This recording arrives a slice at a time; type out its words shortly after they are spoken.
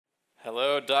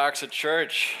Hello, Docs at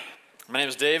Church. My name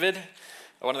is David.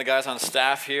 I'm one of the guys on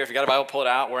staff here. If you got a Bible, pull it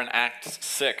out. We're in Acts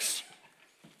 6.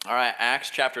 All right, Acts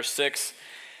chapter 6.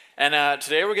 And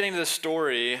today we're getting to the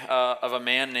story of a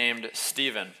man named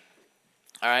Stephen.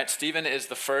 All right, Stephen is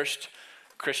the first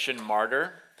Christian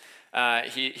martyr.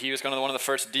 He was one of the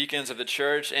first deacons of the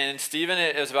church. And Stephen,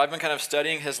 as I've been kind of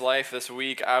studying his life this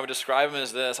week, I would describe him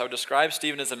as this. I would describe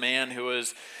Stephen as a man who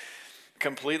was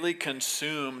completely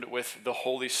consumed with the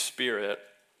Holy Spirit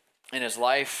in his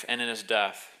life and in his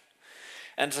death.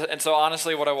 And so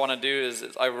honestly, what I want to do is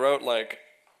I wrote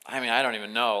I don't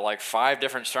even know, 5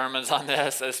 different sermons on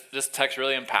this. This text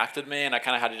really impacted me, and I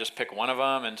kind of had to just pick one of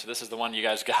them, and so this is the one you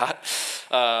guys got.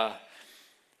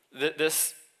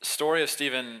 This story of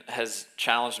Stephen has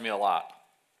challenged me a lot.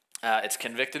 It's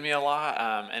convicted me a lot,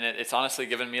 and it's honestly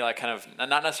given me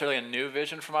not necessarily a new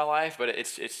vision for my life, but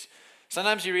it's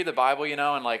sometimes you read the Bible,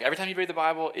 and every time you read the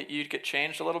Bible, you get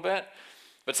changed a little bit.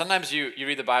 But sometimes you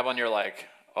read the Bible and you're like,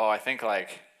 oh, I think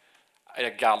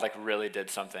God really did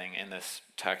something in this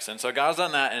text. And so God's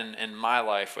done that in my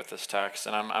life with this text.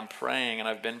 And I'm praying, and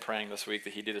I've been praying this week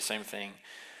that he'd do the same thing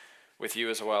with you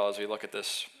as well as we look at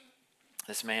this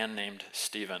man named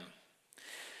Stephen.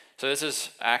 So this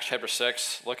is Acts chapter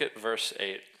 6. Look at verse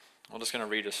 8. We're just going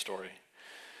to read his story.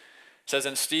 It says,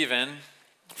 "And Stephen,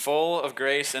 full of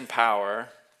grace and power,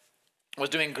 was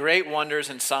doing great wonders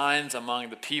and signs among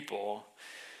the people.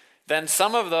 Then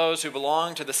some of those who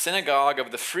belonged to the synagogue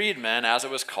of the freedmen, as it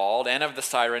was called, and of the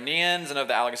Cyrenians, and of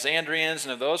the Alexandrians,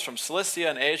 and of those from Cilicia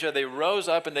and Asia, they rose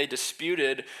up and they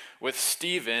disputed with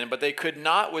Stephen, but they could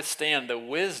not withstand the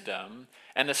wisdom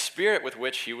and the spirit with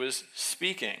which he was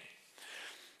speaking."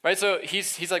 Right, so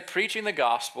he's preaching the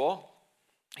gospel.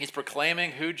 He's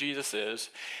proclaiming who Jesus is.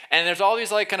 And there's all these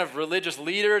kind of religious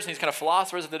leaders and these kind of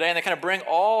philosophers of the day, and they kind of bring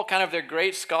all kind of their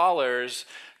great scholars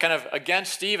kind of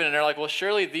against Stephen, and they're like, well,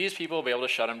 surely these people will be able to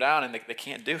shut him down, and they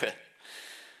can't do it.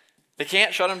 They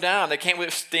can't shut him down. They can't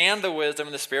withstand the wisdom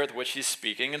and the spirit with which he's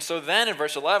speaking. And so then in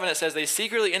verse 11 it says, they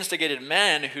secretly instigated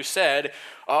men who said,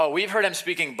 oh, we've heard him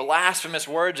speaking blasphemous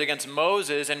words against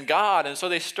Moses and God. And so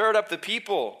they stirred up the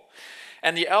people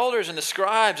and the elders and the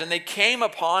scribes, and they came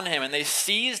upon him, and they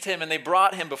seized him, and they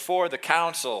brought him before the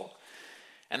council.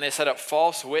 And they set up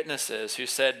false witnesses who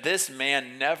said, this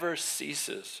man never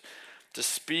ceases to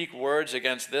speak words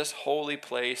against this holy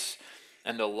place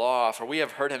and the law, for we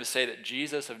have heard him say that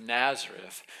Jesus of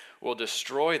Nazareth will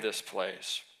destroy this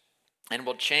place and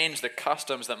will change the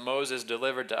customs that Moses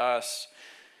delivered to us.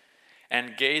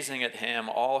 And gazing at him,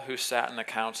 all who sat in the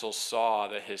council saw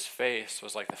that his face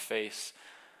was like the face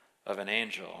of an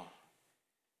angel.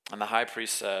 And the high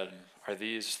priest said, are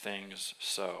these things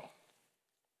so?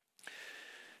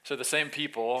 So the same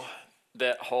people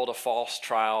that hold a false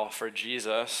trial for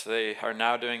Jesus, they are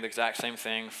now doing the exact same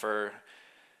thing for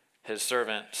his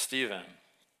servant Stephen.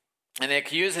 And they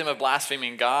accuse him of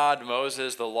blaspheming God,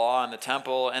 Moses, the law, and the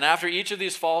temple. And after each of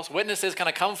these false witnesses kind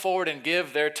of come forward and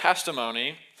give their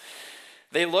testimony,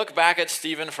 they look back at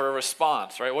Stephen for a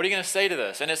response, right? What are you going to say to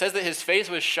this? And it says that his face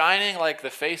was shining like the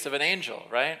face of an angel,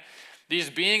 right? These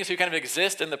beings who kind of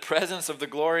exist in the presence of the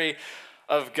glory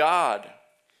of God.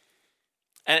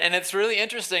 And it's really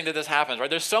interesting that this happens, right?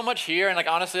 There's so much here, and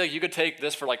honestly, you could take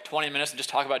this for 20 minutes and just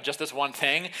talk about just this one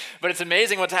thing, but it's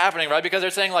amazing what's happening, right? Because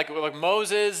they're saying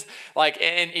Moses,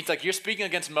 and it's you're speaking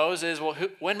against Moses. Well,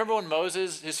 remember when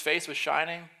Moses, his face was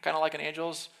shining, kind of like an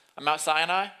angel's on Mount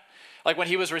Sinai? When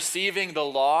he was receiving the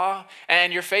law,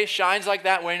 and your face shines like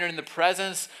that when you're in the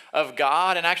presence of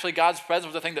God, and actually God's presence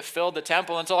was the thing that filled the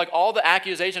temple. And so all the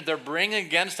accusations they're bringing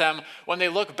against him, when they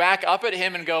look back up at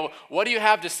him and go, what do you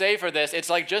have to say for this? It's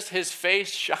just his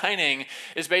face shining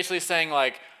is basically saying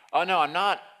oh no, I'm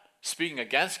not speaking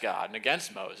against God and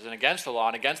against Moses and against the law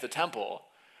and against the temple.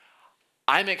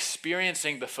 I'm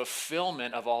experiencing the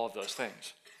fulfillment of all of those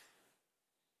things.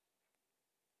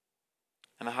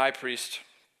 And the high priest,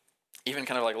 even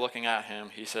kind of looking at him,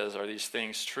 he says, are these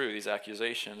things true, these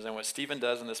accusations? And what Stephen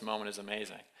does in this moment is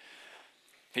amazing.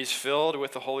 He's filled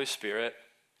with the Holy Spirit.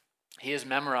 He has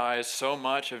memorized so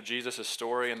much of Jesus'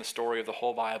 story and the story of the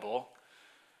whole Bible.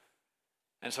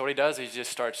 And so what he does, he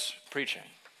just starts preaching.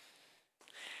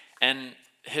 And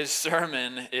his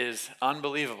sermon is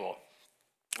unbelievable.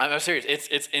 I'm serious.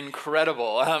 It's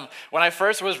incredible. When I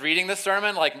first was reading this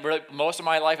sermon, most of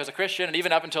my life as a Christian, and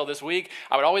even up until this week,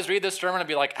 I would always read this sermon and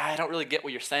be like, I don't really get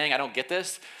what you're saying. I don't get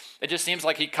this. It just seems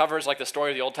like he covers the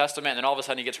story of the Old Testament, and then all of a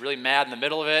sudden he gets really mad in the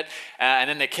middle of it, and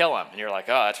then they kill him. And you're like,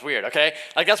 oh, that's weird, okay?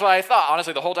 That's what I thought,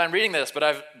 honestly, the whole time reading this, but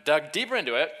I've dug deeper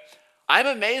into it. I'm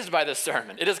amazed by this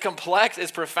sermon. It is complex,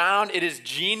 it's profound, it is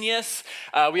genius.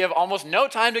 We have almost no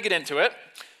time to get into it.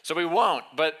 So we won't.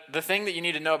 But the thing that you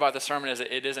need to know about the sermon is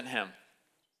that it isn't him.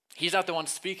 He's not the one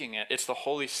speaking it. It's the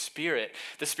Holy Spirit.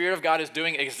 The Spirit of God is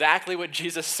doing exactly what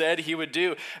Jesus said he would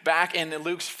do back in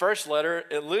Luke's first letter,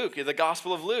 the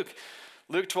Gospel of Luke.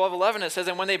 Luke 12:11, it says,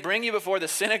 "And when they bring you before the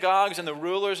synagogues and the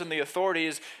rulers and the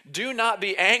authorities, do not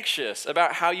be anxious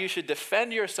about how you should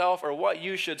defend yourself or what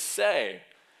you should say,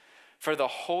 for the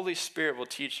Holy Spirit will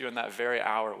teach you in that very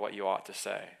hour what you ought to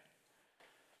say."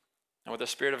 And what the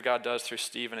Spirit of God does through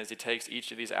Stephen is he takes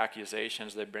each of these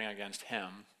accusations they bring against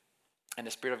him, and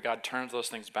the Spirit of God turns those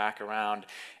things back around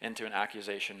into an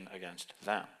accusation against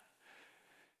them.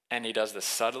 And he does this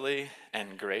subtly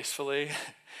and gracefully.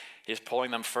 He's pulling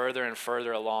them further and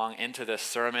further along into this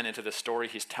sermon, into the story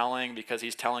he's telling, because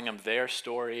he's telling them their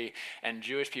story, and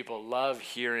Jewish people love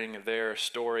hearing their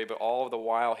story, but all the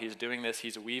while he's doing this,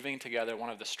 he's weaving together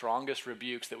one of the strongest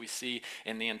rebukes that we see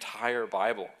in the entire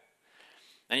Bible.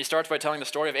 And he starts by telling the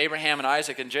story of Abraham and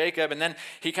Isaac and Jacob, and then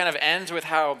he kind of ends with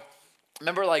how,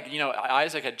 remember,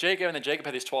 Isaac had Jacob, and then Jacob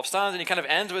had these 12 sons, and he kind of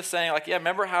ends with saying,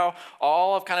 remember how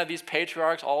all of kind of these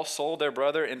patriarchs all sold their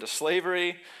brother into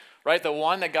slavery, right? The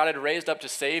one that God had raised up to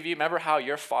save you, remember how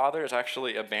your father has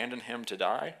actually abandoned him to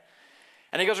die?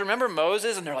 And he goes, remember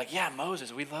Moses? And they're like, yeah,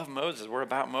 Moses, we love Moses, we're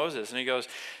about Moses. And he goes,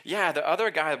 yeah, the other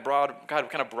guy God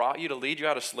kind of brought you to lead you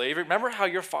out of slavery. Remember how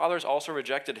your fathers also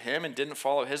rejected him and didn't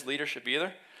follow his leadership either?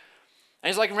 And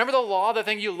he's like, remember the law, the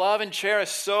thing you love and cherish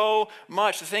so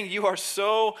much, the thing you are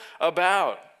so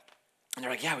about. And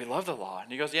they're like, yeah, we love the law.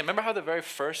 And he goes, yeah, remember how the very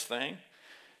first thing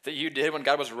that you did when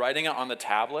God was writing it on the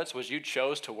tablets was you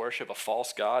chose to worship a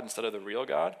false God instead of the real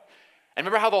God? And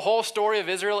remember how the whole story of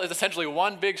Israel is essentially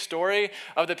one big story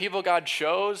of the people God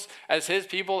chose as his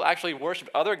people actually worshiped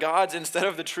other gods instead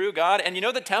of the true God? And you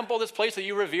know the temple, this place that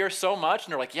you revere so much?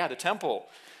 And they're like, yeah, the temple.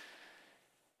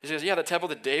 He says, yeah, the temple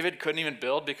that David couldn't even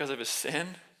build because of his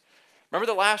sin. Remember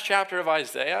the last chapter of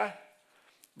Isaiah?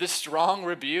 This strong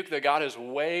rebuke that God is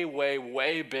way, way,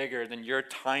 way bigger than your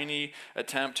tiny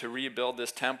attempt to rebuild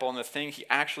this temple. And the thing he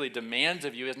actually demands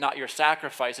of you is not your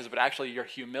sacrifices, but actually your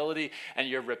humility and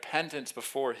your repentance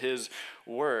before his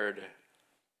word.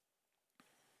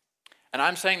 And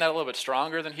I'm saying that a little bit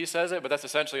stronger than he says it, but that's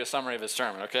essentially a summary of his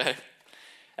sermon, okay?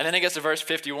 And then he gets to verse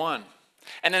 51.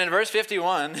 And then in verse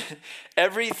 51,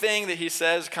 everything that he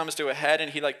says comes to a head, and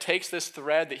he takes this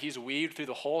thread that he's weaved through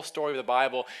the whole story of the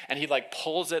Bible, and he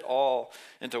pulls it all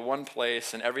into one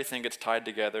place, and everything gets tied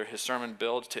together. His sermon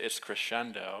builds to its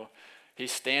crescendo.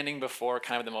 He's standing before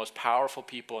kind of the most powerful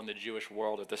people in the Jewish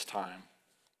world at this time.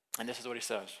 And this is what he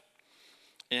says.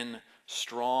 In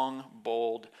strong,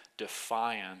 bold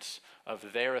defiance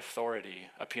of their authority,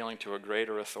 appealing to a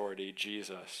greater authority,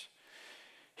 Jesus,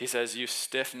 he says, you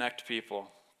stiff-necked people,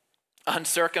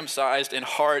 uncircumcised in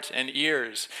heart and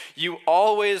ears, you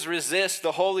always resist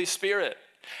the Holy Spirit.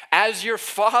 As your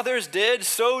fathers did,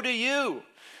 so do you.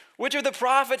 Which of the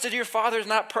prophets did your fathers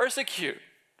not persecute?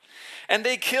 And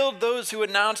they killed those who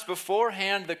announced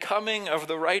beforehand the coming of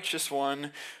the righteous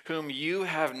one, whom you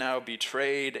have now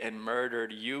betrayed and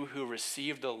murdered, you who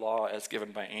received the law as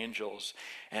given by angels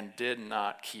and did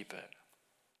not keep it.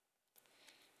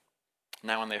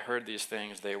 Now when they heard these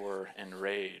things, they were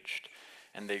enraged,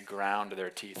 and they ground their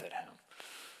teeth at him.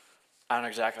 I don't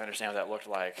exactly understand what that looked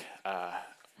like,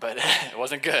 but it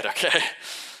wasn't good, okay?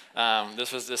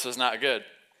 This was not good.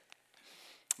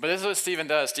 But this is what Stephen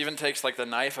does. Stephen takes the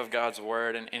knife of God's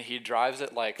word, and he drives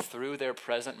it through their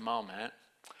present moment,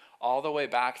 all the way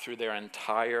back through their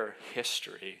entire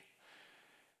history.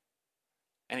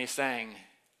 And he's saying,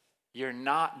 you're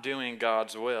not doing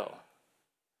God's will,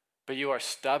 but you are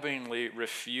stubbornly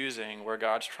refusing where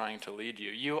God's trying to lead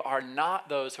you. You are not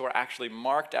those who are actually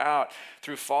marked out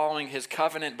through following his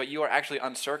covenant, but you are actually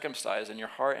uncircumcised in your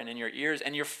heart and in your ears.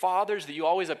 And your fathers that you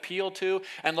always appeal to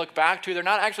and look back to, they're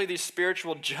not actually these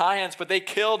spiritual giants, but they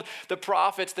killed the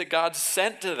prophets that God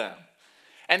sent to them.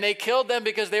 And they killed them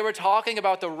because they were talking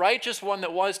about the righteous one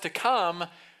that was to come,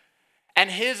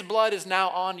 and his blood is now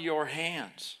on your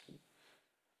hands.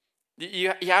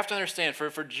 You have to understand,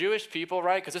 for Jewish people,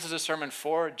 right, because this is a sermon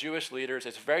for Jewish leaders,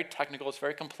 it's very technical, it's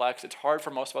very complex, it's hard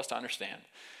for most of us to understand.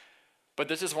 But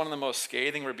this is one of the most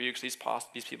scathing rebukes these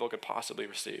people could possibly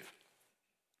receive.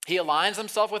 He aligns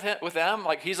himself with them,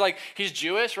 he's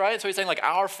Jewish, right? So he's saying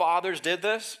our fathers did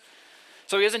this.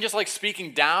 So he isn't just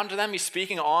speaking down to them, he's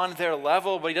speaking on their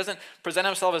level, but he doesn't present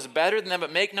himself as better than them,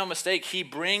 but make no mistake, he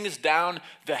brings down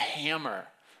the hammer.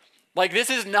 This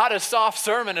is not a soft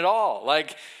sermon at all.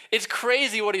 It's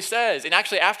crazy what he says. And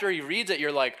actually, after he reads it,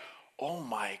 you're like, oh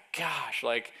my gosh,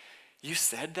 you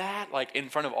said that, in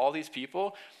front of all these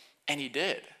people? And he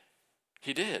did.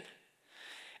 He did.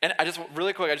 And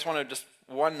really quick, I just want to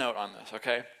one note on this,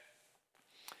 okay?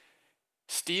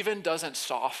 Stephen doesn't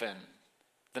soften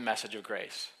the message of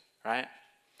grace, right?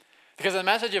 Because the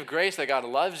message of grace that God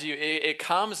loves you, it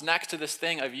comes next to this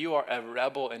thing of you are a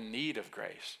rebel in need of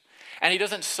grace. And he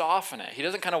doesn't soften it. He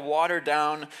doesn't kind of water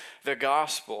down the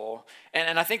gospel.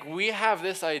 And I think we have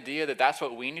this idea that that's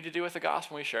what we need to do with the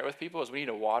gospel when we share it with people, is we need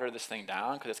to water this thing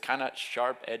down because it's kind of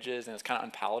sharp edges and it's kind of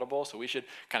unpalatable. So we should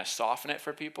kind of soften it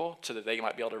for people so that they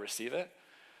might be able to receive it.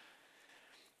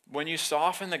 When you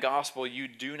soften the gospel, you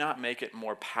do not make it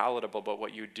more palatable, but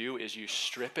what you do is you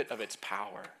strip it of its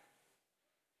power.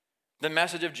 The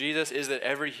message of Jesus is that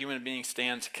every human being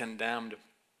stands condemned,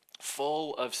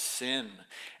 full of sin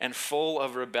and full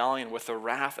of rebellion, with the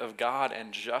wrath of God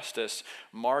and justice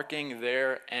marking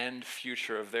their end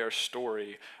future of their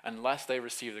story unless they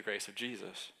receive the grace of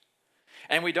Jesus.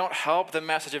 And we don't help the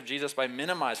message of Jesus by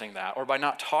minimizing that or by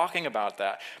not talking about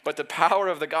that. But the power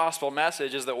of the gospel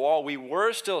message is that while we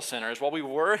were still sinners, while we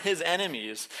were his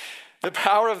enemies, the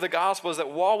power of the gospel is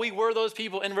that while we were those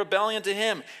people in rebellion to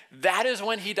him, that is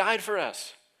when he died for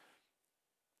us.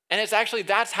 And it's actually,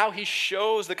 that's how he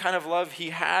shows the kind of love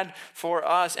he had for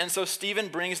us. And so Stephen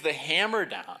brings the hammer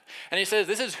down. And he says,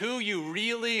 this is who you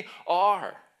really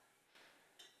are.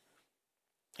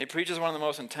 He preaches one of the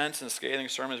most intense and scathing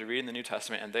sermons we read in the New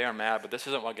Testament, and they are mad, but this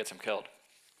isn't what gets him killed.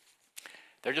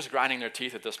 They're just grinding their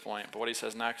teeth at this point, but what he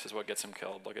says next is what gets him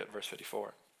killed. Look at verse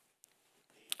 54.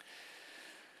 It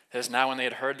says, now when they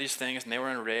had heard these things, and they were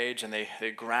enraged, and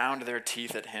they ground their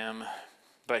teeth at him,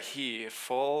 but he,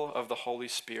 full of the Holy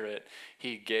Spirit,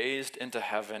 he gazed into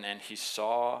heaven, and he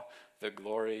saw the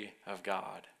glory of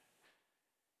God,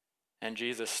 and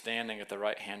Jesus standing at the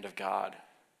right hand of God.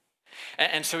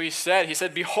 And so he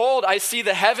said, behold, I see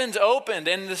the heavens opened,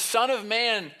 and the Son of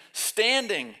Man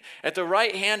standing at the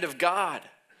right hand of God.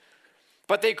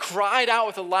 But they cried out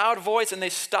with a loud voice, and they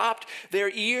stopped their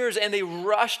ears, and they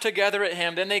rushed together at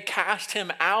him. Then they cast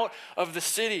him out of the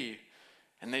city,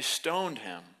 and they stoned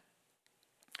him.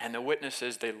 And the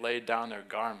witnesses, they laid down their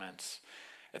garments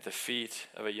at the feet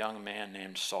of a young man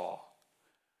named Saul.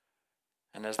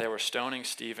 And as they were stoning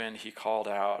Stephen, he called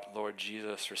out, Lord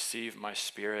Jesus, receive my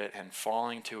spirit. And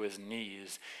falling to his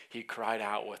knees, he cried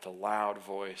out with a loud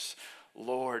voice,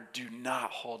 Lord, do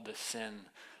not hold this sin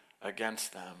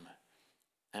against them.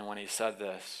 And when he said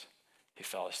this, he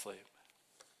fell asleep.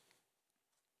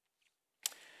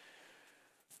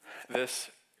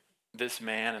 This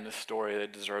man in this story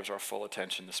that deserves our full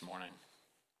attention this morning.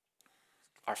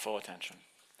 Our full attention.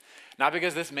 Not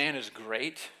because this man is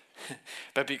great,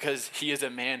 but because he is a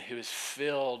man who is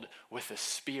filled with the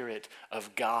Spirit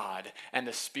of God, and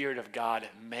the Spirit of God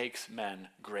makes men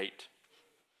great.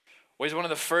 Well, he's one of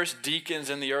the first deacons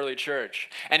in the early church,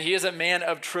 and he is a man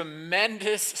of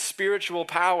tremendous spiritual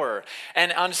power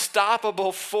and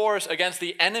unstoppable force against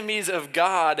the enemies of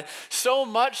God, so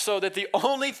much so that the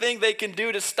only thing they can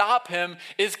do to stop him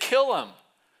is kill him.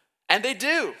 And they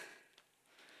do.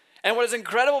 And what is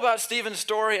incredible about Stephen's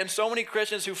story and so many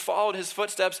Christians who followed his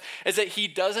footsteps is that he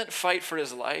doesn't fight for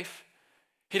his life.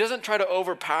 He doesn't try to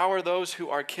overpower those who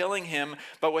are killing him,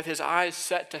 but with his eyes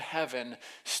set to heaven,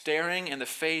 staring in the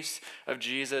face of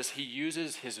Jesus, he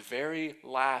uses his very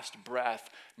last breath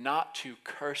not to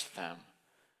curse them,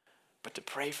 but to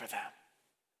pray for them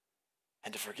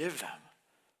and to forgive them.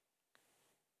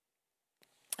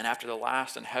 And after the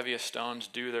last and heaviest stones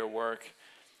do their work,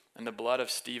 and the blood of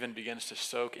Stephen begins to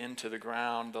soak into the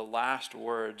ground, the last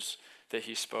words that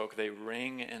he spoke, they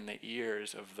ring in the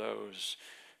ears of those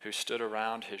who stood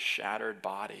around his shattered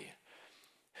body.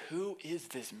 Who is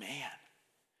this man?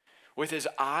 With his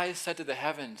eyes set to the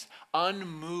heavens,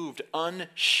 unmoved,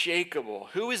 unshakable.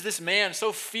 Who is this man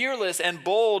so fearless and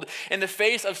bold in the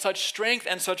face of such strength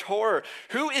and such horror?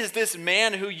 Who is this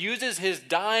man who uses his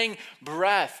dying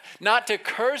breath not to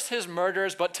curse his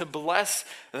murderers, but to bless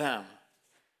them?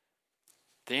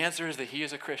 The answer is that he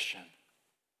is a Christian.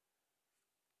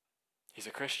 He's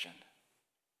a Christian.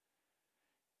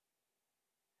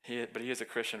 But he is a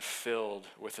Christian filled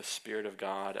with the Spirit of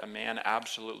God, a man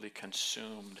absolutely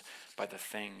consumed by the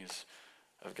things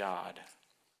of God.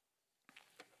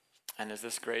 And as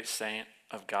this great saint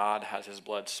of God has his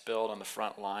blood spilled on the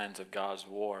front lines of God's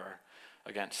war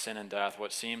against sin and death,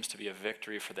 what seems to be a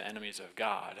victory for the enemies of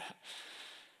God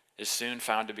is soon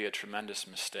found to be a tremendous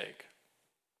mistake.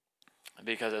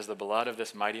 Because as the blood of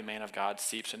this mighty man of God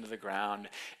seeps into the ground,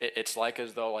 it's like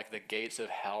as though like the gates of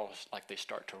hell, like they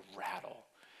start to rattle.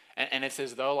 And it's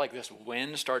as though like this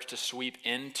wind starts to sweep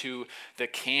into the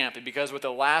camp. Because with the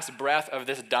last breath of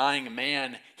this dying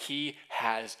man, he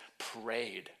has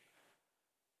prayed.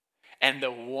 And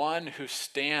the one who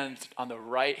stands on the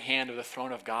right hand of the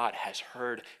throne of God has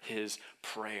heard his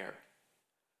prayer.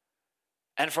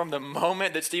 And from the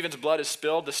moment that Stephen's blood is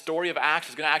spilled, the story of Acts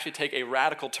is going to actually take a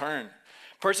radical turn.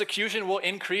 Persecution will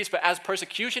increase, but as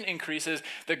persecution increases,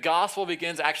 the gospel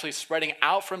begins actually spreading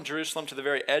out from Jerusalem to the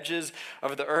very edges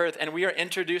of the earth. And we are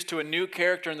introduced to a new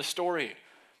character in the story,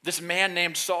 this man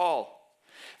named Saul,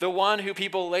 the one who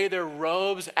people lay their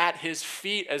robes at his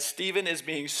feet as Stephen is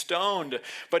being stoned.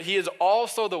 But he is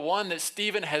also the one that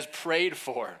Stephen has prayed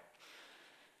for.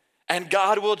 And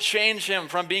God will change him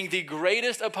from being the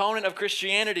greatest opponent of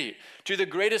Christianity to the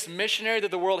greatest missionary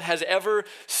that the world has ever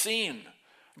seen.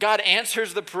 God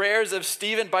answers the prayers of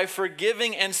Stephen by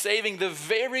forgiving and saving the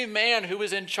very man who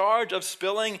was in charge of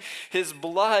spilling his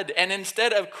blood. And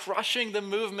instead of crushing the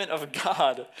movement of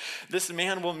God, this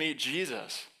man will meet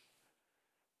Jesus.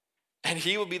 And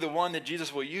he will be the one that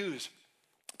Jesus will use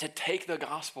to take the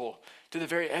gospel to the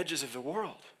very edges of the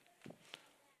world.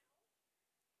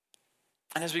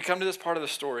 And as we come to this part of the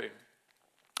story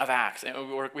of Acts, and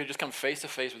we just come face to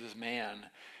face with this man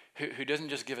who doesn't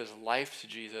just give his life to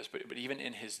Jesus, but even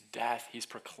in his death, he's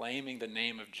proclaiming the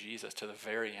name of Jesus to the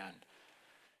very end.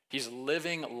 He's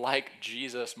living like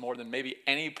Jesus more than maybe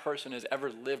any person has ever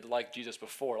lived like Jesus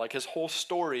before. Like his whole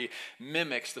story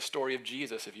mimics the story of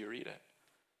Jesus if you read it.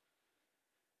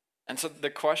 And so the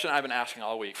question I've been asking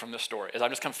all week from this story is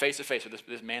I've just come face to face with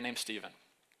this man named Stephen.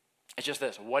 It's just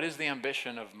this: what is the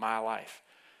ambition of my life?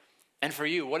 And for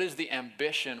you, what is the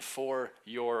ambition for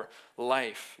your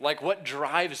life? Like, what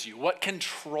drives you? What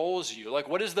controls you? Like,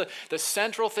 what is the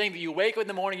central thing that you wake up in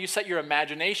the morning, you set your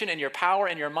imagination and your power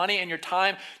and your money and your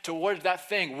time towards that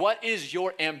thing? What is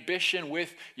your ambition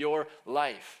with your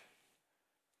life?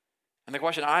 And the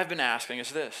question I've been asking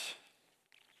is this: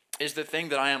 is the thing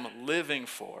that I am living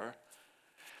for,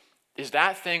 is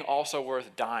that thing also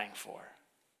worth dying for?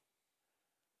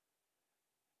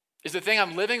 Is the thing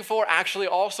I'm living for actually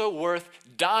also worth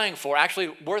dying for, actually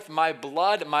worth my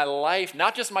blood, my life,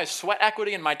 not just my sweat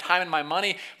equity and my time and my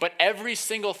money, but every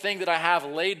single thing that I have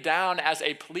laid down as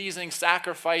a pleasing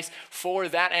sacrifice for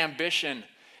that ambition?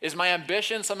 Is my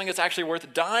ambition something that's actually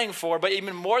worth dying for? But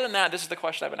even more than that, this is the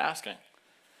question I've been asking.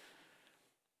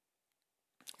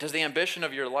 Does the ambition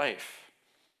of your life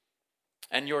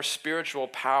and your spiritual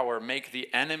power make the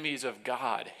enemies of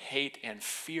God hate and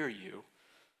fear you?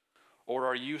 Or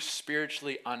are you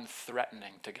spiritually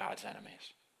unthreatening to God's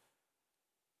enemies?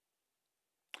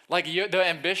 Like the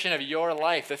ambition of your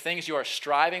life, the things you are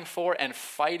striving for and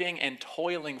fighting and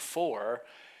toiling for,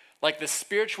 like the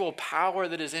spiritual power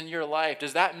that is in your life,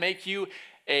 does that make you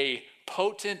a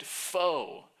potent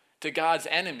foe to God's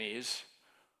enemies?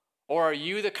 Or are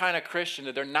you the kind of Christian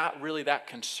that they're not really that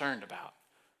concerned about?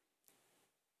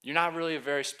 You're not really a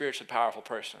very spiritually powerful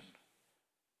person.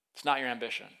 It's not your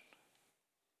ambition.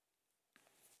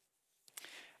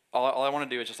 All I want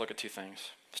to do is just look at two things: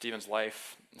 Stephen's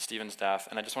life and Stephen's death.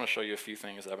 And I just want to show you a few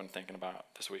things that I've been thinking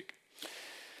about this week.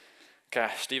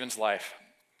 Okay, Stephen's life.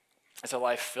 It's a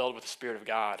life filled with the Spirit of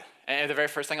God. And the very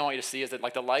first thing I want you to see is that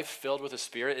like the life filled with the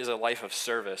Spirit is a life of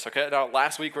service. Okay, now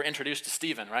last week we're introduced to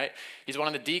Stephen, right? He's one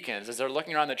of the deacons. As they're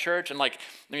looking around the church and like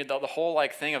the whole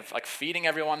like thing of like feeding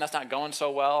everyone, that's not going so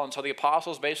well. And so the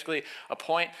apostles basically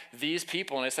appoint these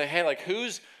people and they say, hey, like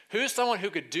who's someone who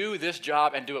could do this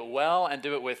job and do it well and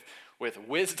do it with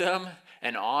wisdom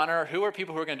and honor? Who are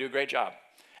people who are going to do a great job?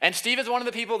 And Stephen's one of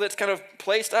the people that's kind of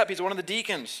placed up. He's one of the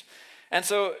deacons. And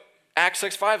so Acts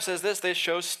 6:5 says this: they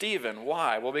chose Stephen.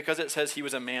 Why? Well, because it says he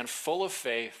was a man full of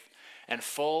faith and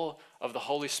full of the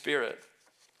Holy Spirit.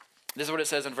 This is what it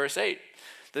says in verse 8.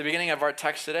 The beginning of our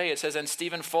text today, it says, and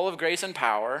Stephen, full of grace and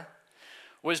power,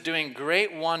 was doing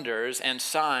great wonders and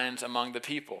signs among the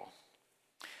people.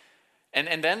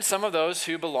 And then some of those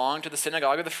who belonged to the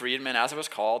synagogue of the freedmen, as it was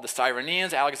called, the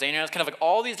Cyrenians, Alexandrians, kind of like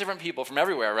all these different people from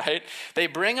everywhere, right? They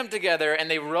bring them together and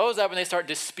they rose up and they start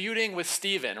disputing with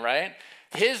Stephen, right?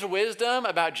 His wisdom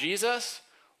about Jesus,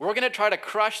 we're going to try to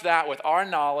crush that with our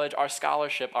knowledge, our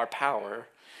scholarship, our power.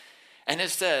 And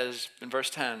it says in verse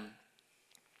 10,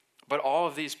 but all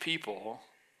of these people,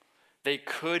 they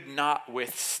could not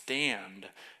withstand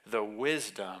the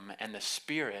wisdom and the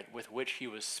spirit with which he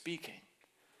was speaking.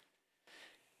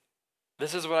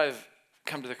 This is what I've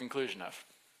come to the conclusion of.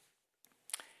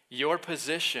 Your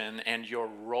position and your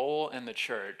role in the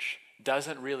church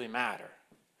doesn't really matter.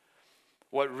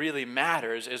 What really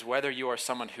matters is whether you are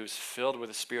someone who's filled with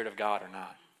the Spirit of God or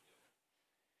not.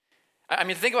 I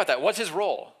mean, think about that. What's his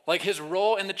role? Like his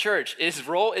role in the church. His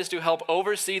role is to help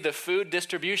oversee the food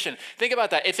distribution. Think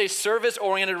about that. It's a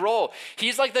service-oriented role.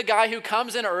 He's like the guy who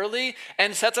comes in early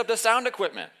and sets up the sound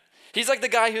equipment. He's like the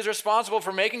guy who's responsible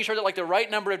for making sure that like the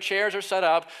right number of chairs are set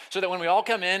up so that when we all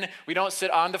come in, we don't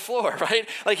sit on the floor, right?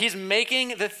 Like he's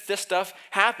making this stuff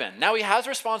happen. Now he has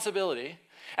responsibility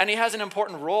and he has an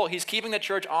important role. He's keeping the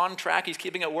church on track. He's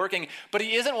keeping it working, but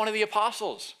he isn't one of the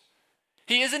apostles.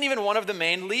 He isn't even one of the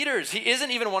main leaders. He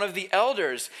isn't even one of the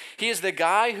elders. He is the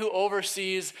guy who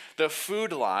oversees the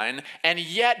food line, and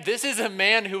yet this is a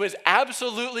man who is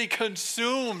absolutely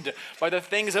consumed by the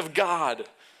things of God.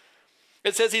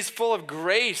 It says he's full of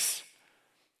grace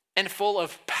and full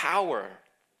of power.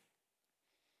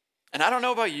 And I don't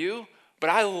know about you, but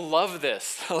I love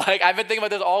this. Like, I've been thinking about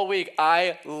this all week.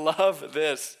 I love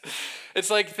this. It's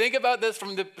like, think about this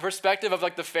from the perspective of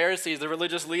like the Pharisees, the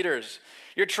religious leaders.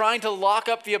 You're trying to lock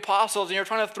up the apostles and you're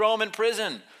trying to throw them in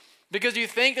prison because you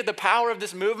think that the power of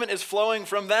this movement is flowing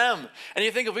from them. And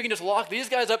you think if we can just lock these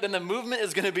guys up, then the movement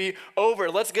is going to be over.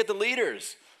 Let's get the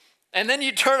leaders. And then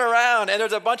you turn around and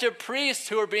there's a bunch of priests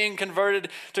who are being converted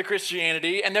to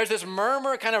Christianity. And there's this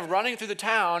murmur kind of running through the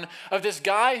town of this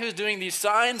guy who's doing these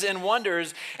signs and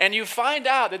wonders. And you find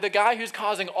out that the guy who's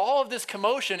causing all of this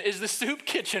commotion is the soup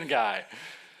kitchen guy.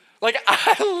 Like,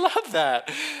 I love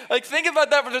that. Like, think about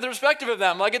that from the perspective of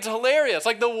them. Like, it's hilarious.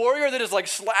 Like, the warrior that is, like,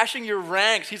 slashing your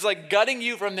ranks. He's, like, gutting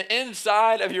you from the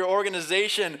inside of your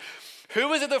organization.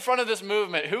 Who is at the front of this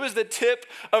movement? Who is the tip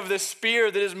of the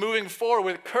spear that is moving forward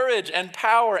with courage and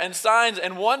power and signs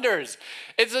and wonders?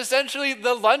 It's essentially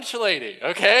the lunch lady,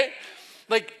 okay?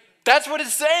 Like, that's what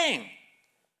it's saying.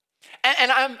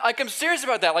 And I'm serious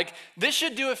about that. Like, this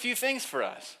should do a few things for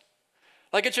us.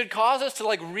 Like, it should cause us to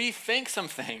like rethink some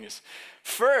things.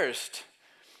 First,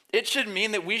 it should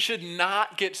mean that we should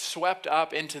not get swept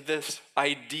up into this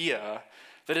idea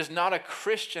that is not a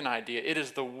Christian idea. It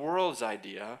is the world's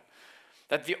idea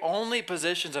that the only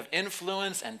positions of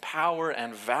influence and power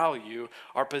and value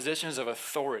are positions of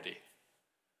authority.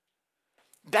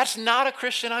 That's not a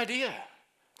Christian idea.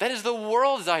 That is the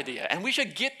world's idea, and we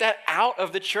should get that out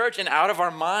of the church and out of our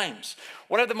minds.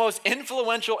 One of the most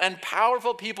influential and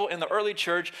powerful people in the early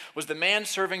church was the man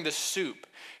serving the soup.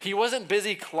 He wasn't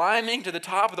busy climbing to the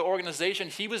top of the organization,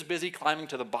 he was busy climbing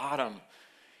to the bottom.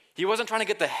 He wasn't trying to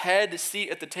get the head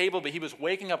seat at the table, but he was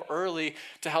waking up early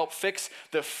to help fix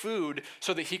the food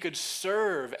so that he could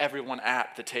serve everyone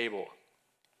at the table.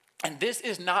 And this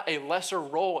is not a lesser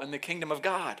role in the kingdom of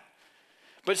God.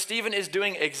 But Stephen is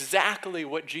doing exactly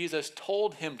what Jesus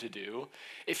told him to do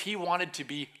if he wanted to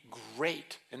be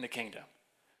great in the kingdom.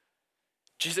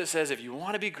 Jesus says, if you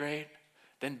want to be great,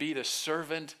 then be the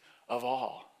servant of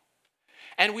all.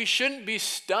 And we shouldn't be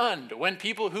stunned when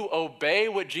people who obey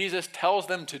what Jesus tells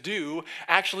them to do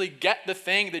actually get the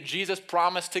thing that Jesus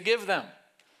promised to give them.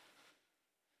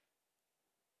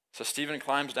 So Stephen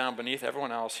climbs down beneath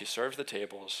everyone else. He serves the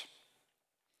tables.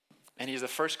 And he's the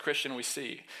first Christian we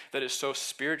see that is so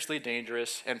spiritually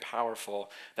dangerous and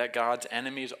powerful that God's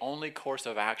enemy's only course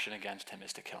of action against him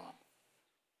is to kill him.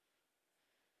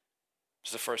 This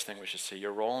is the first thing we should see.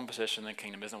 Your role and position in the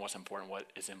kingdom isn't what's important. What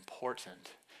is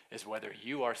important is whether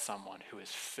you are someone who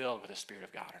is filled with the Spirit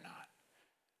of God or not.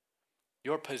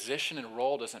 Your position and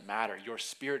role doesn't matter. Your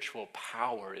spiritual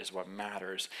power is what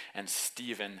matters. And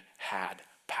Stephen had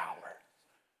power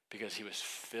because he was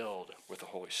filled with the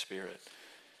Holy Spirit.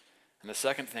 And the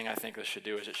second thing I think this should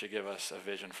do is it should give us a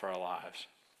vision for our lives.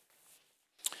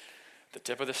 The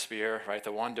tip of the spear, right?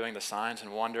 The one doing the signs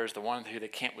and wonders, the one who they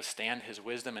can't withstand his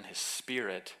wisdom and his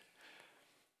spirit.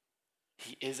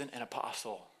 He isn't an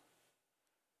apostle.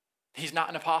 He's not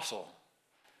an apostle.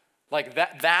 Like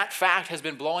that fact has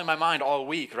been blowing my mind all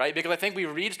week, right? Because I think we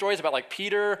read stories about like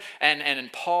Peter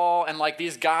and Paul and like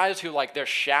these guys who like their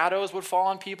shadows would fall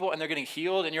on people and they're getting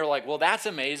healed. And you're like, well, that's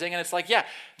amazing. And it's like, yeah,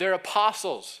 they're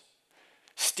apostles.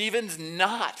 Stephen's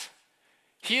not.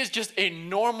 He is just a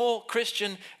normal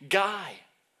Christian guy.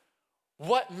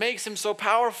 What makes him so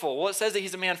powerful? Well, it says that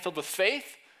he's a man filled with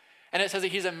faith, and it says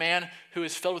that he's a man who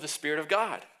is filled with the Spirit of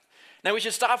God. Now we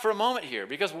should stop for a moment here,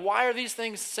 because why are these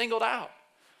things singled out?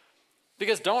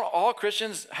 Because don't all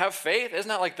Christians have faith? Isn't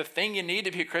that like the thing you need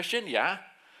to be a Christian? Yeah.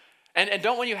 And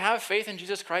don't when you have faith in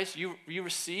Jesus Christ, you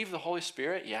receive the Holy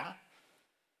Spirit? Yeah.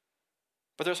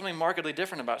 But there's something markedly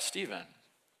different about Stephen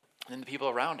than the people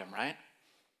around him, right?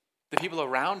 The people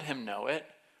around him know it.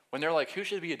 When they're like, who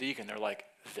should be a deacon? They're like,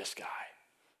 this guy.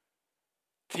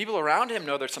 The people around him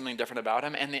know there's something different about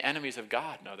him, and the enemies of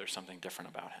God know there's something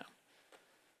different about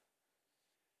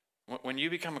him. When you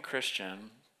become a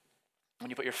Christian, when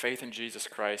you put your faith in Jesus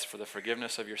Christ for the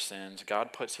forgiveness of your sins,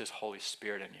 God puts his Holy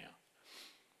Spirit in you.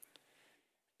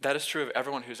 That is true of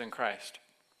everyone who's in Christ.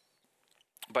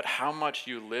 But how much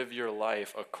you live your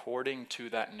life according to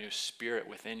that new spirit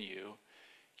within you,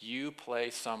 you play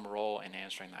some role in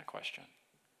answering that question.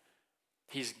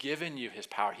 He's given you his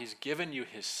power. He's given you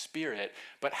his spirit.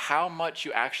 But how much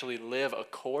you actually live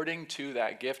according to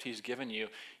that gift he's given you,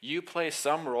 you play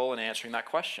some role in answering that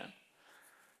question.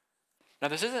 Now,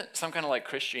 this isn't some kind of like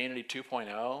Christianity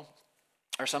 2.0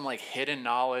 or some like hidden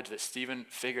knowledge that Stephen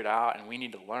figured out and we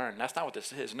need to learn. That's not what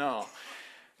this is, no.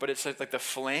 But it's like the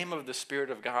flame of the Spirit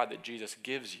of God that Jesus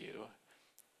gives you.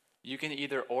 You can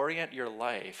either orient your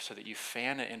life so that you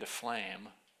fan it into flame,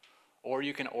 or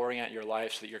you can orient your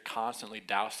life so that you're constantly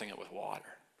dousing it with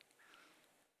water.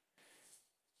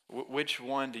 Which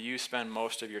one do you spend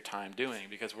most of your time doing?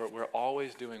 Because we're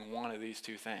always doing one of these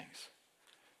two things.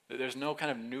 There's no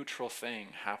kind of neutral thing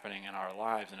happening in our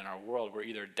lives and in our world. We're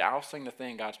either dousing the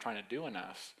thing God's trying to do in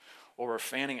us, or we're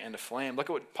fanning it into flame. Look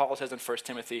at what Paul says in 1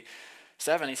 Timothy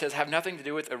 7. He says, have nothing to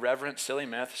do with irreverent, silly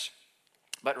myths,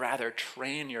 but rather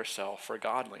train yourself for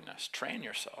godliness. Train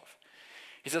yourself.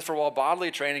 He says, for while bodily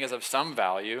training is of some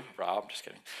value, Rob, just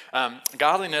kidding.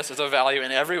 Godliness is of value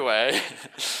in every way.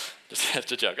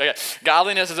 Just a joke. Okay.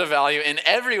 Godliness is of value in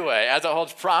every way, as it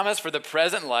holds promise for the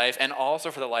present life and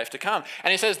also for the life to come.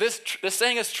 And he says this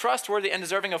saying is trustworthy and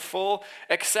deserving of full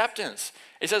acceptance.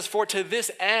 He says, for to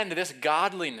this end, this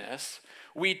godliness,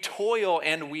 we toil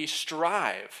and we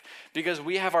strive because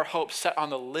we have our hope set on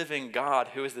the living God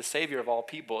who is the Savior of all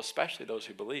people, especially those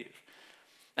who believe.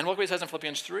 And look what he says in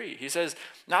Philippians 3. He says,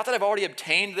 not that I've already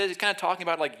obtained this. He's kind of talking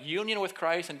about like union with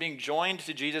Christ and being joined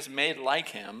to Jesus, made like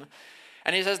him.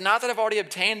 And he says, not that I've already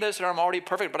obtained this or I'm already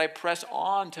perfect, but I press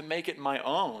on to make it my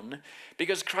own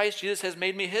because Christ Jesus has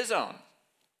made me his own.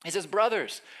 He says,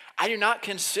 brothers, I do not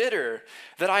consider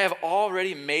that I have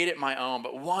already made it my own,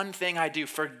 but one thing I do,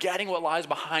 forgetting what lies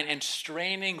behind and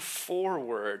straining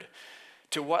forward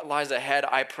to what lies ahead,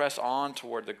 I press on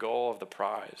toward the goal of the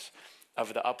prize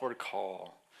of the upward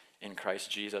call in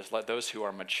Christ Jesus. Let those who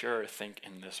are mature think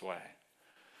in this way.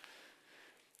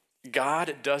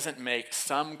 God doesn't make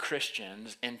some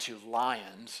Christians into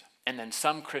lions and then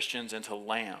some Christians into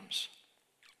lambs.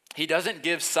 He doesn't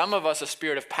give some of us a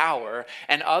spirit of power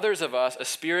and others of us a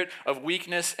spirit of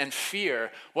weakness and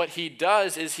fear. What he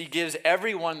does is he gives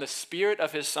everyone the spirit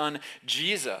of his son,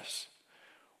 Jesus.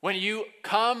 When you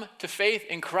come to faith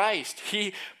in Christ,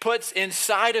 he puts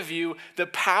inside of you the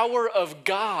power of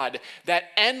God that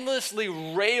endlessly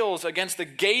rails against the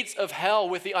gates of hell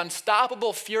with the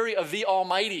unstoppable fury of the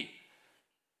Almighty.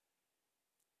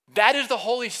 That is the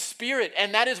Holy Spirit,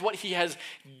 and that is what he has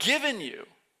given you.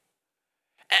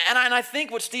 And I think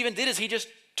what Stephen did is he just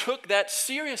took that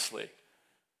seriously.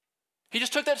 He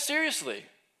just took that seriously.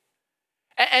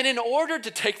 And in order to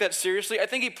take that seriously, I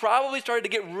think he probably started to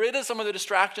get rid of some of the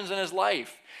distractions in his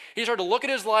life. He started to look at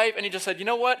his life and he just said, you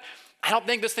know what? I don't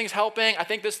think this thing's helping. I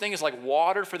think this thing is like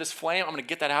water for this flame. I'm going to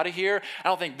get that out of here. I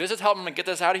don't think this is helping. I'm going to get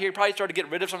this out of here. He probably started to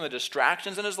get rid of some of the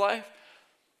distractions in his life.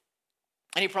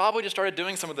 And he probably just started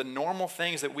doing some of the normal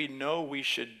things that we know we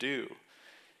should do.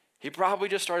 He probably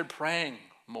just started praying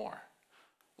more,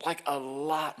 like a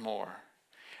lot more.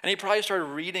 And he probably started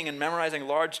reading and memorizing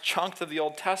large chunks of the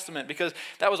Old Testament because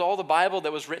that was all the Bible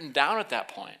that was written down at that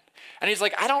point. And he's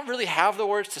like, I don't really have the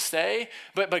words to say,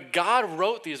 but God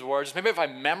wrote these words. Maybe if I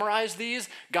memorize these,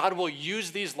 God will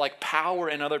use these like power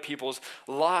in other people's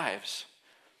lives.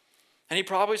 And he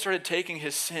probably started taking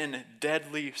his sin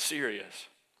deadly serious.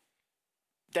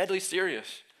 Deadly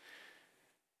serious.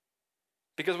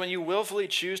 Because when you willfully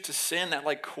choose to sin, that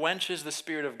like quenches the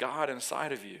Spirit of God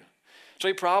inside of you. So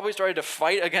he probably started to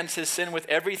fight against his sin with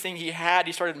everything he had.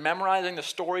 He started memorizing the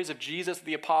stories of Jesus that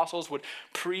the apostles would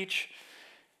preach.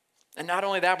 And not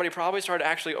only that, but he probably started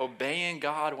actually obeying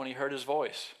God when he heard his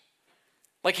voice.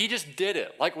 Like he just did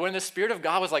it. Like when the Spirit of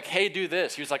God was like, hey, do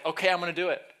this. He was like, okay, I'm going to do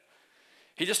it.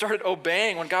 He just started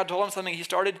obeying. When God told him something, he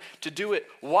started to do it.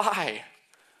 Why?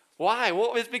 Why?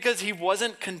 Well, it's because he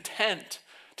wasn't content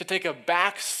to take a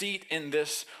back seat in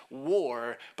this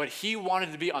war, but he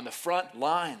wanted to be on the front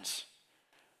lines.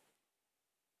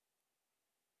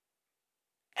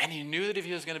 And he knew that if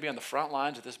he was going to be on the front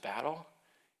lines of this battle,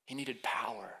 he needed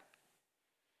power.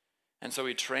 And so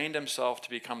he trained himself to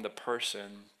become the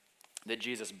person that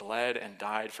Jesus bled and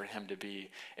died for him to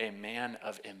be, a man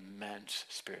of immense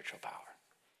spiritual power.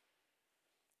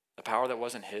 The power that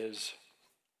wasn't his.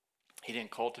 He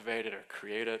didn't cultivate it or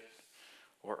create it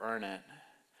or earn it,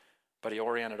 but he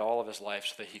oriented all of his life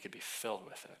so that he could be filled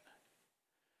with it.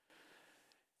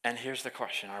 And here's the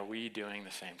question, are we doing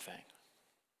the same thing?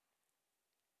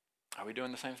 Are we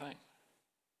doing the same thing?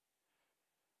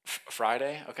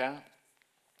 Friday, okay?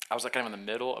 I was like kind of in the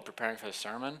middle of preparing for the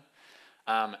sermon.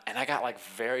 And I got like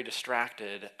very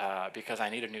distracted because I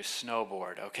need a new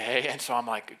snowboard, okay? And so I'm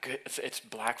like, it's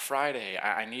Black Friday.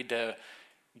 I need to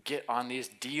get on these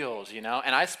deals, you know?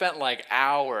 And I spent like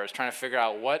hours trying to figure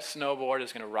out what snowboard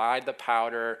is going to ride the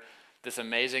powder, this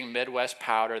amazing Midwest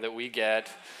powder that we get.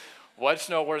 What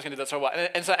snowboard is going to do that so well?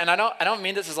 And I don't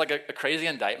mean this as like a crazy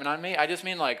indictment on me. I just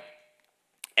mean like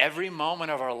every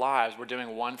moment of our lives we're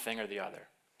doing one thing or the other.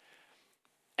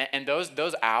 And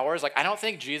those hours, like I don't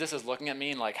think Jesus is looking at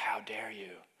me and like, how dare you?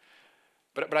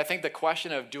 But I think the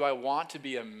question of, do I want to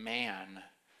be a man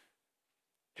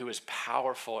who is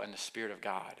powerful in the Spirit of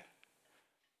God?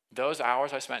 Those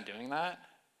hours I spent doing that,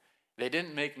 they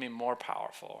didn't make me more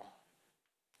powerful.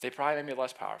 They probably made me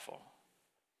less powerful.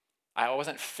 I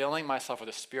wasn't filling myself with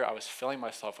the Spirit. I was filling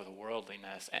myself with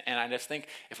worldliness. And I just think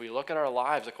if we look at our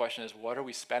lives, the question is, what are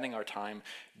we spending our time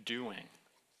doing?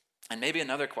 And maybe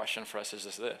another question for us is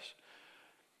this.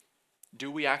 Do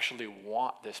we actually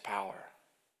want this power?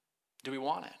 Do we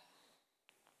want it?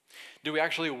 Do we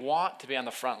actually want to be on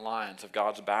the front lines of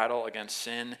God's battle against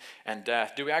sin and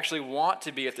death? Do we actually want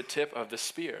to be at the tip of the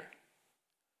spear?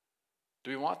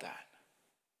 Do we want that?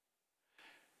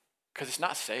 Because it's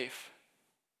not safe.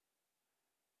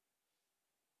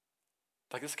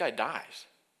 Like this guy dies.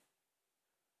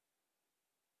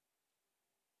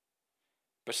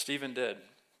 But Stephen did.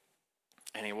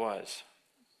 And he was.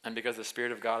 And because the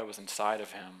Spirit of God was inside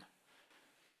of him,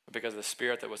 because the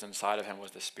Spirit that was inside of him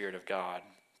was the Spirit of God,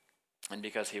 and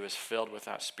because he was filled with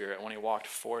that Spirit, when he walked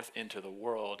forth into the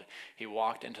world, he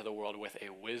walked into the world with a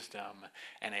wisdom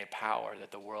and a power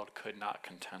that the world could not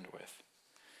contend with.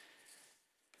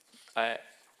 I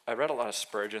read a lot of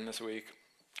Spurgeon this week,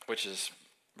 which is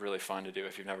really fun to do.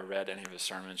 If you've never read any of his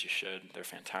sermons, you should. They're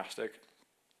fantastic.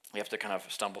 You have to kind of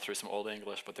stumble through some old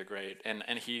English, but they're great. And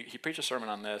he preached a sermon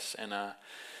on this, and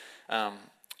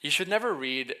you should never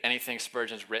read anything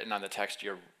Spurgeon's written on the text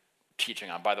you're teaching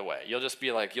on, by the way. You'll just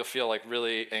be like, you'll feel like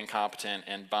really incompetent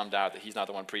and bummed out that he's not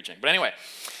the one preaching. But anyway,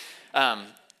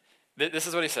 this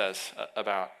is what he says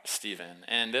about Stephen.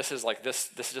 And this has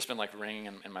just been like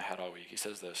ringing in my head all week. He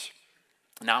says this: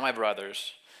 "Now, my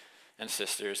brothers and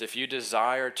sisters, if you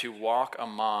desire to walk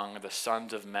among the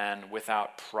sons of men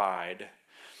without pride,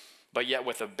 but yet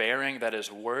with a bearing that is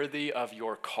worthy of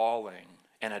your calling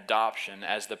and adoption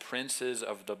as the princes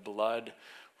of the blood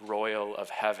royal of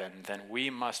heaven, then we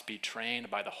must be trained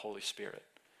by the Holy Spirit.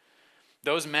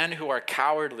 Those men who are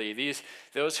cowardly,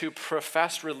 those who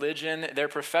profess religion, their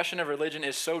profession of religion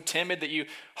is so timid that you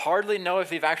hardly know if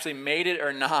they've actually made it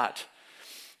or not.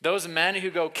 Those men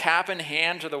who go cap in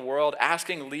hand to the world,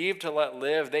 asking leave to let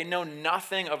live, they know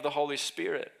nothing of the Holy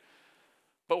Spirit.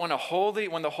 But when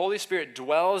the Holy Spirit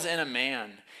dwells in a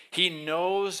man, he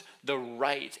knows the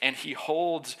right and he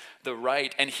holds the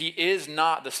right, and he is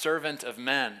not the servant of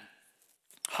men.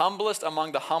 Humblest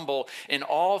among the humble in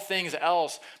all things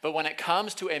else, but when it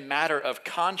comes to a matter of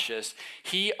conscience,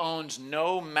 he owns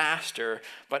no master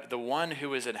but the one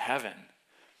who is in heaven."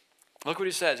 Look what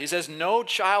he says. He says, "No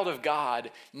child of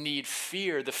God need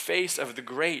fear the face of the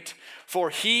great, for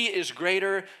he is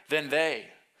greater than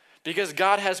they. Because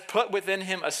God has put within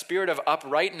him a spirit of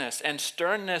uprightness and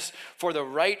sternness for the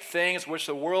right things which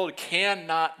the world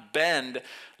cannot bend.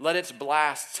 Let its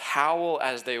blasts howl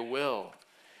as they will."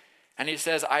 And he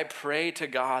says, "I pray to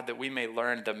God that we may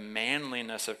learn the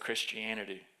manliness of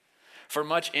Christianity. For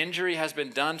much injury has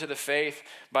been done to the faith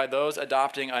by those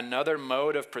adopting another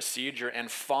mode of procedure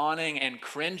and fawning and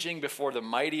cringing before the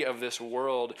mighty of this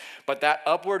world. But that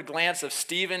upward glance of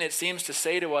Stephen, it seems to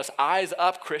say to us, eyes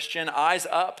up, Christian, eyes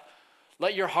up.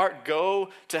 Let your heart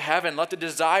go to heaven. Let the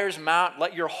desires mount.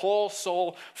 Let your whole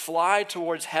soul fly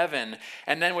towards heaven.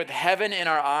 And then with heaven in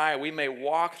our eye, we may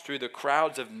walk through the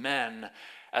crowds of men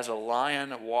as a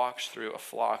lion walks through a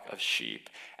flock of sheep,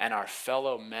 and our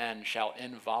fellow men shall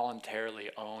involuntarily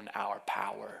own our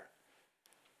power."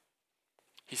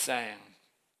 He's saying,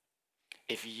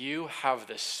 if you have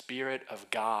the Spirit of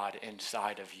God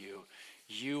inside of you,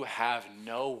 you have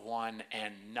no one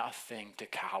and nothing to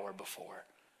cower before.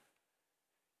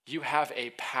 You have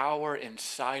a power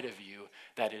inside of you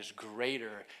that is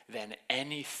greater than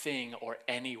anything or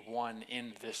anyone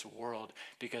in this world,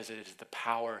 because it is the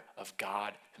power of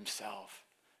God himself.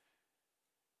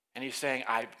 And he's saying,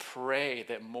 I pray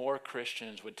that more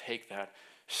Christians would take that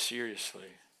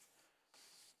seriously.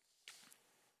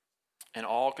 An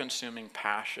all-consuming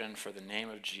passion for the name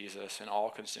of Jesus, an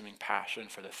all-consuming passion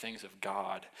for the things of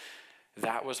God,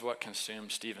 that was what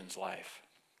consumed Stephen's life.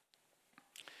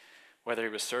 Whether he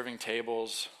was serving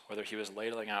tables, whether he was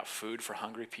ladling out food for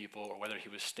hungry people, or whether he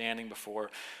was standing before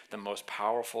the most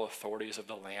powerful authorities of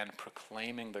the land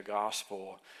proclaiming the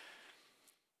gospel,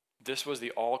 This was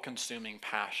the all-consuming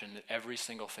passion that every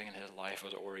single thing in his life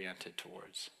was oriented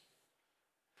towards.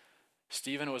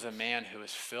 Stephen was a man who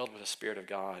was filled with the Spirit of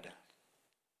God.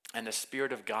 And the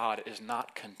Spirit of God is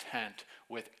not content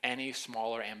with any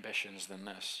smaller ambitions than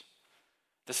this.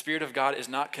 The Spirit of God is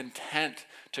not content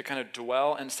to kind of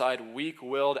dwell inside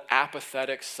weak-willed,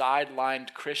 apathetic,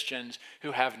 sidelined Christians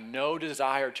who have no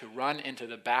desire to run into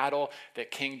the battle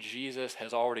that King Jesus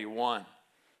has already won.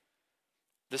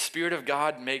 The Spirit of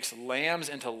God makes lambs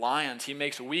into lions. He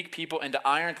makes weak people into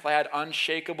ironclad,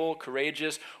 unshakable,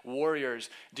 courageous warriors.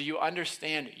 Do you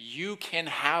understand? You can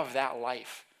have that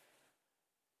life.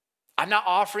 I'm not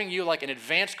offering you like an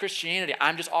advanced Christianity.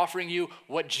 I'm just offering you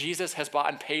what Jesus has bought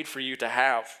and paid for you to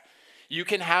have. You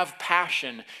can have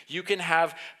passion. You can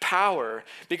have power,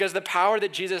 because the power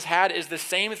that Jesus had is the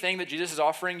same thing that Jesus is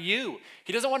offering you.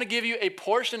 He doesn't want to give you a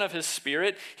portion of his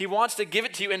Spirit. He wants to give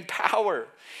it to you in power.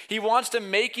 He wants to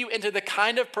make you into the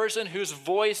kind of person whose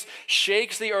voice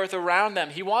shakes the earth around them.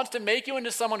 He wants to make you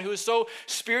into someone who is so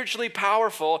spiritually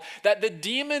powerful that the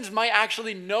demons might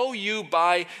actually know you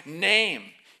by name.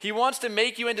 He wants to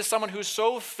make you into someone who's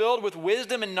so filled with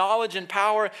wisdom and knowledge and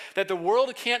power that the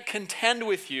world can't contend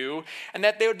with you, and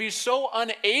that they would be so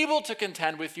unable to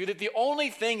contend with you that the only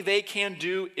thing they can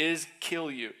do is kill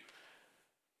you.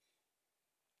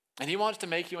 And he wants to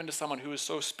make you into someone who is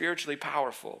so spiritually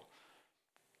powerful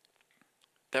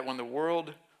that when the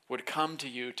world would come to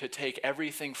you to take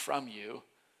everything from you,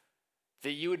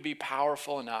 that you would be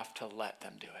powerful enough to let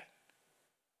them do it.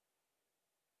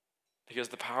 Because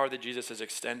the power that Jesus is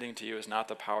extending to you is not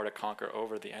the power to conquer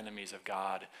over the enemies of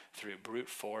God through brute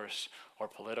force or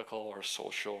political or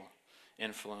social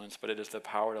influence, but it is the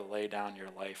power to lay down your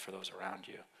life for those around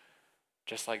you,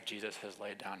 just like Jesus has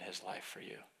laid down his life for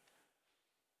you.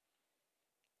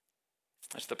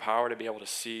 It's the power to be able to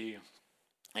see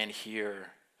and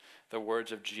hear the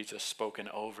words of Jesus spoken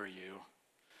over you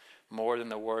more than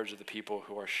the words of the people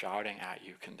who are shouting at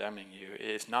you, condemning you.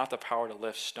 It's not the power to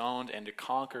lift stones and to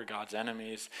conquer God's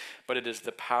enemies, but it is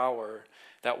the power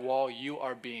that while you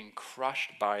are being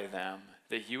crushed by them,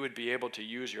 that you would be able to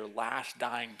use your last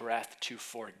dying breath to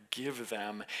forgive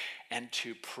them and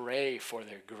to pray for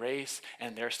their grace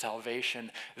and their salvation.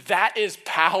 That is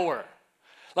power.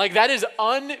 Like, that is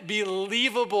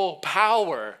unbelievable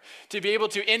power to be able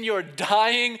to, in your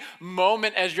dying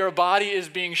moment as your body is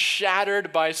being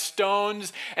shattered by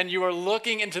stones and you are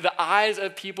looking into the eyes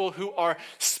of people who are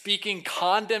speaking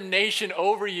condemnation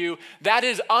over you, that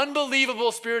is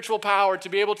unbelievable spiritual power to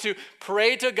be able to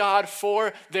pray to God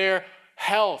for their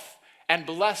health and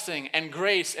blessing and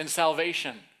grace and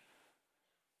salvation.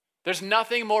 There's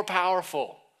nothing more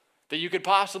powerful that you could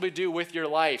possibly do with your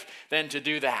life than to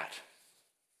do that.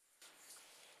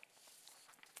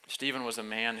 Stephen was a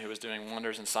man who was doing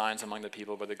wonders and signs among the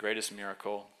people, but the greatest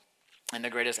miracle and the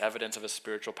greatest evidence of his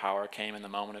spiritual power came in the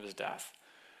moment of his death,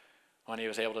 when he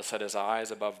was able to set his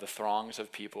eyes above the throngs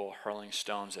of people hurling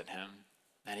stones at him,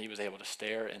 and he was able to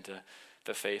stare into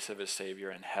the face of his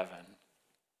Savior in heaven.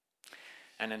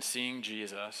 And in seeing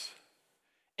Jesus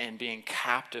and being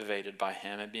captivated by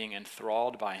him and being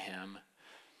enthralled by him,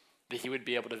 that he would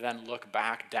be able to then look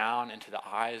back down into the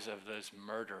eyes of those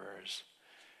murderers,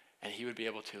 and he would be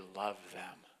able to love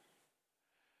them.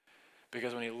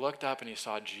 Because when he looked up and he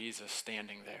saw Jesus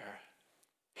standing there,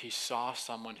 he saw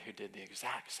someone who did the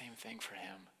exact same thing for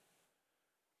him.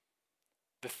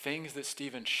 The things that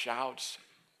Stephen shouts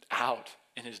out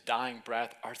in his dying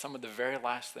breath are some of the very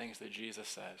last things that Jesus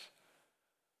says.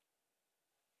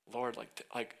 Lord,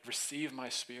 receive my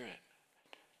spirit.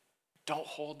 Don't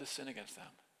hold the sin against them.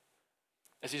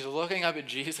 As he's looking up at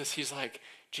Jesus, he's like,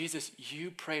 Jesus, you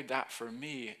prayed that for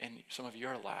me in some of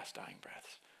your last dying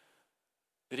breaths.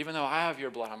 That even though I have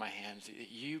your blood on my hands,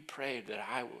 you prayed that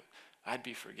I'd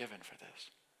be forgiven for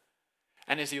this.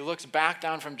 And as he looks back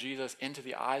down from Jesus into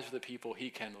the eyes of the people,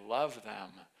 he can love them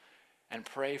and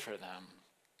pray for them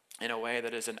in a way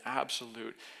that is an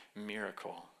absolute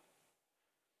miracle.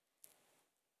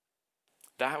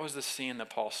 That was the scene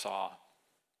that Paul saw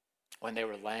when they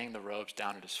were laying the robes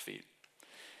down at his feet.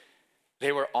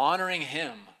 They were honoring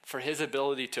him for his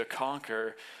ability to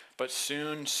conquer, but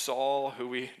soon Saul, who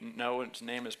we know his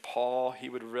name is Paul, he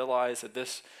would realize that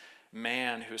this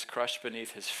man who was crushed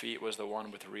beneath his feet was the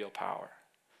one with real power.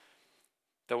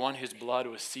 The one whose blood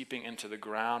was seeping into the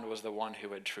ground was the one who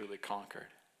had truly conquered.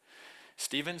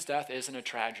 Stephen's death isn't a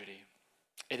tragedy.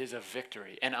 It is a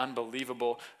victory, an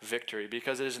unbelievable victory,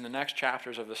 because it is in the next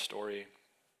chapters of the story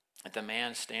that the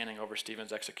man standing over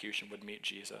Stephen's execution would meet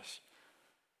Jesus.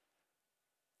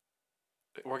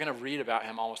 We're going to read about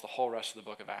him almost the whole rest of the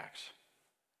book of Acts.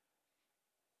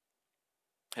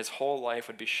 His whole life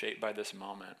would be shaped by this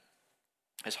moment.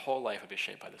 his whole life would be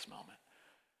shaped by this moment.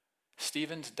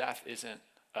 Stephen's death isn't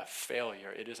a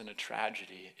failure. It isn't a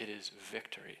tragedy. It is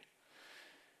victory.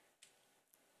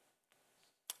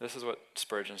 This is what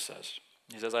Spurgeon says.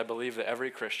 He says, I believe that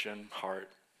every Christian heart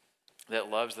that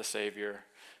loves the Savior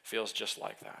feels just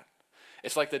like that.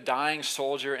 It's like the dying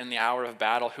soldier in the hour of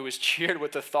battle who is cheered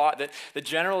with the thought that the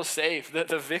general is safe, that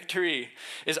the victory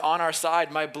is on our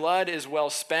side. My blood is well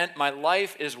spent. My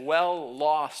life is well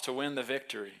lost to win the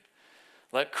victory.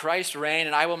 Let Christ reign,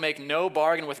 and I will make no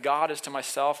bargain with God as to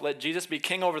myself. Let Jesus be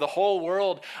king over the whole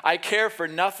world. I care for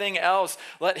nothing else.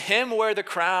 Let him wear the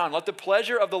crown. Let the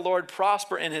pleasure of the Lord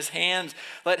prosper in his hands.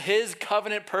 Let his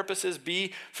covenant purposes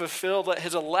be fulfilled. Let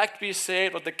his elect be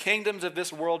saved. Let the kingdoms of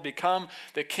this world become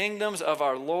the kingdoms of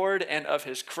our Lord and of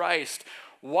his Christ.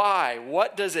 Why?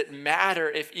 What does it matter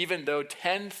if even though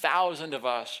 10,000 of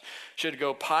us should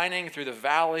go pining through the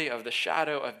valley of the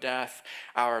shadow of death,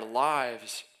 our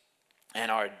lives and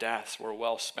our deaths were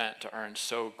well spent to earn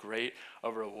so great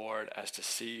a reward as to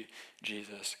see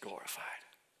Jesus glorified?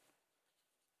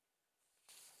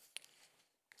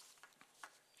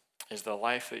 Is the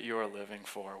life that you are living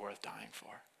for worth dying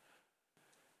for?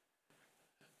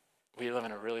 We live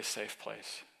in a really safe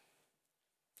place.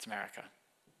 It's America.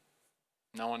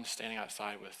 No one's standing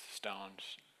outside with stones.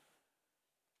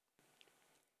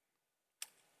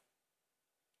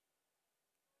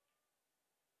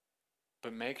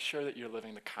 But make sure that you're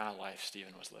living the kind of life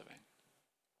Stephen was living.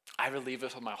 I believe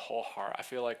this with my whole heart. I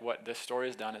feel like what this story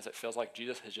has done is it feels like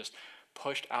Jesus has just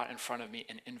pushed out in front of me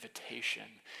an invitation.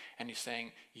 And he's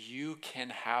saying, you can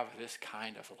have this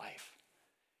kind of life.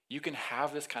 You can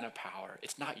have this kind of power.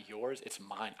 It's not yours, it's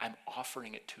mine. I'm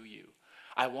offering it to you.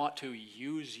 I want to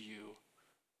use you.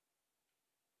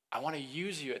 I want to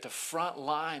use you at the front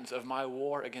lines of my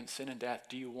war against sin and death.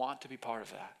 Do you want to be part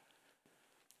of that?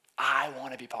 I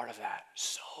want to be part of that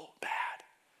so bad.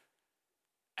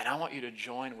 And I want you to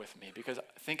join with me, because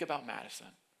think about Madison,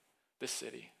 this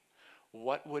city.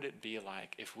 What would it be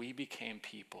like if we became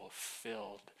people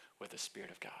filled with the Spirit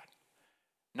of God?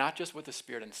 Not just with the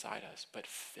Spirit inside us, but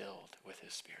filled with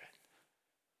his Spirit.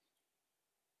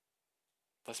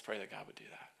 Let's pray that God would do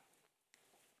that.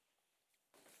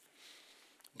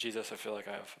 Jesus, I feel like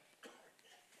I have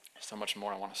so much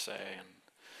more I want to say, and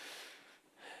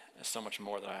there's so much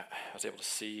more that I was able to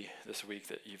see this week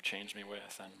that you've changed me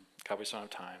with. And God, we just don't have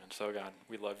time. And so, God,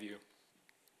 we love you.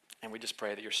 And we just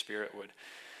pray that your Spirit would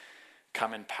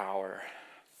come in power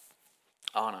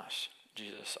on us.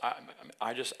 Jesus,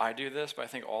 I do this, but I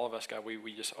think all of us, God,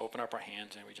 we just open up our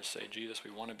hands and we just say, Jesus,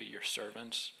 we want to be your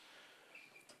servants.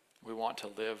 We want to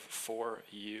live for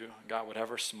you. God,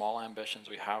 whatever small ambitions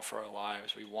we have for our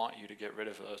lives, we want you to get rid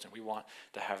of those, and we want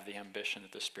to have the ambition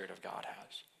that the Spirit of God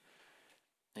has.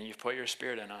 And you've put your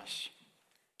Spirit in us.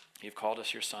 You've called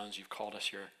us your sons. You've called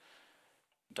us your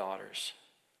daughters.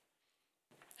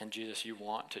 And Jesus, you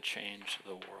want to change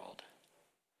the world.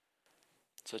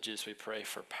 So Jesus, we pray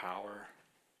for power,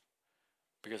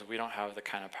 because we don't have the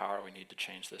kind of power we need to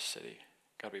change this city.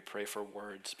 God, we pray for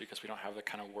words, because we don't have the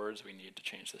kind of words we need to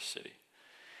change this city.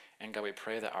 And God, we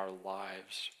pray that our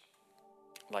lives,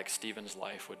 like Stephen's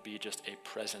life, would be just a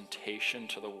presentation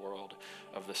to the world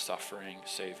of the suffering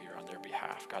Savior on their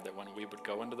behalf. God, that when we would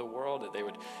go into the world, that they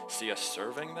would see us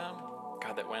serving them.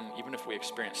 God, that when, even if we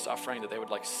experience suffering, that they would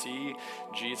see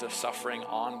Jesus suffering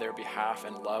on their behalf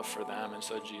and love for them. And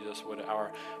so, Jesus, would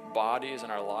our bodies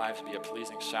and our lives be a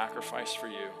pleasing sacrifice for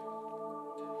you.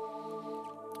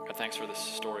 God, thanks for this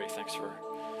story. Thanks for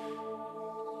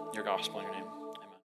your gospel in your name.